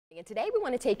And today we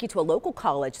want to take you to a local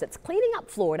college that's cleaning up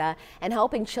Florida and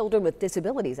helping children with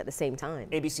disabilities at the same time.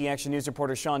 ABC Action News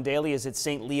reporter Sean Daly is at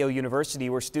St. Leo University,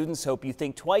 where students hope you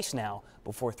think twice now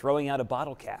before throwing out a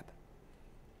bottle cap.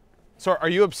 So are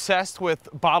you obsessed with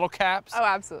bottle caps? Oh,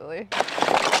 absolutely.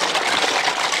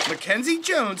 Mackenzie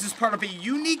Jones is part of a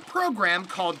unique program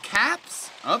called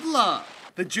Caps of Love.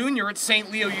 The junior at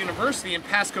St. Leo University in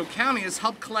Pasco County has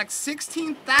helped collect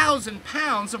 16,000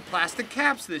 pounds of plastic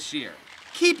caps this year,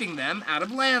 keeping them out of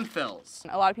landfills.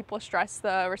 A lot of people stress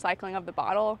the recycling of the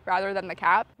bottle rather than the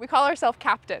cap. We call ourselves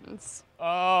captains.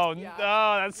 Oh, yeah.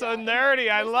 No, that's so nerdy.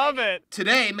 I love it.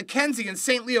 Today, Mackenzie and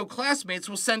St. Leo classmates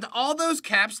will send all those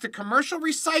caps to commercial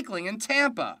recycling in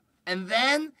Tampa. And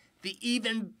then, the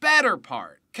even better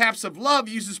part. Caps of Love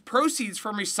uses proceeds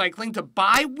from recycling to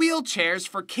buy wheelchairs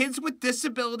for kids with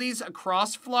disabilities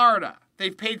across Florida.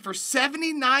 They've paid for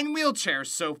 79 wheelchairs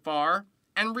so far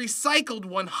and recycled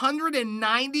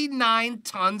 199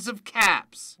 tons of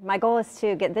caps. My goal is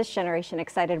to get this generation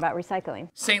excited about recycling.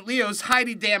 St. Leo's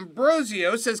Heidi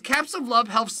D'Ambrosio says Caps of Love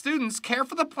helps students care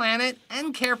for the planet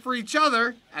and care for each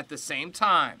other at the same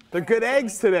time. They're good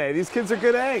eggs today. These kids are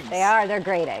good eggs. They are. They're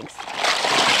great eggs.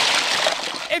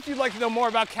 If you'd like to know more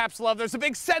about Caps of Love, there's a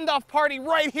big send-off party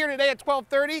right here today at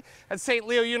 12:30 at St.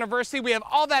 Leo University. We have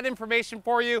all that information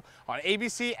for you on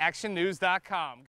abcactionnews.com.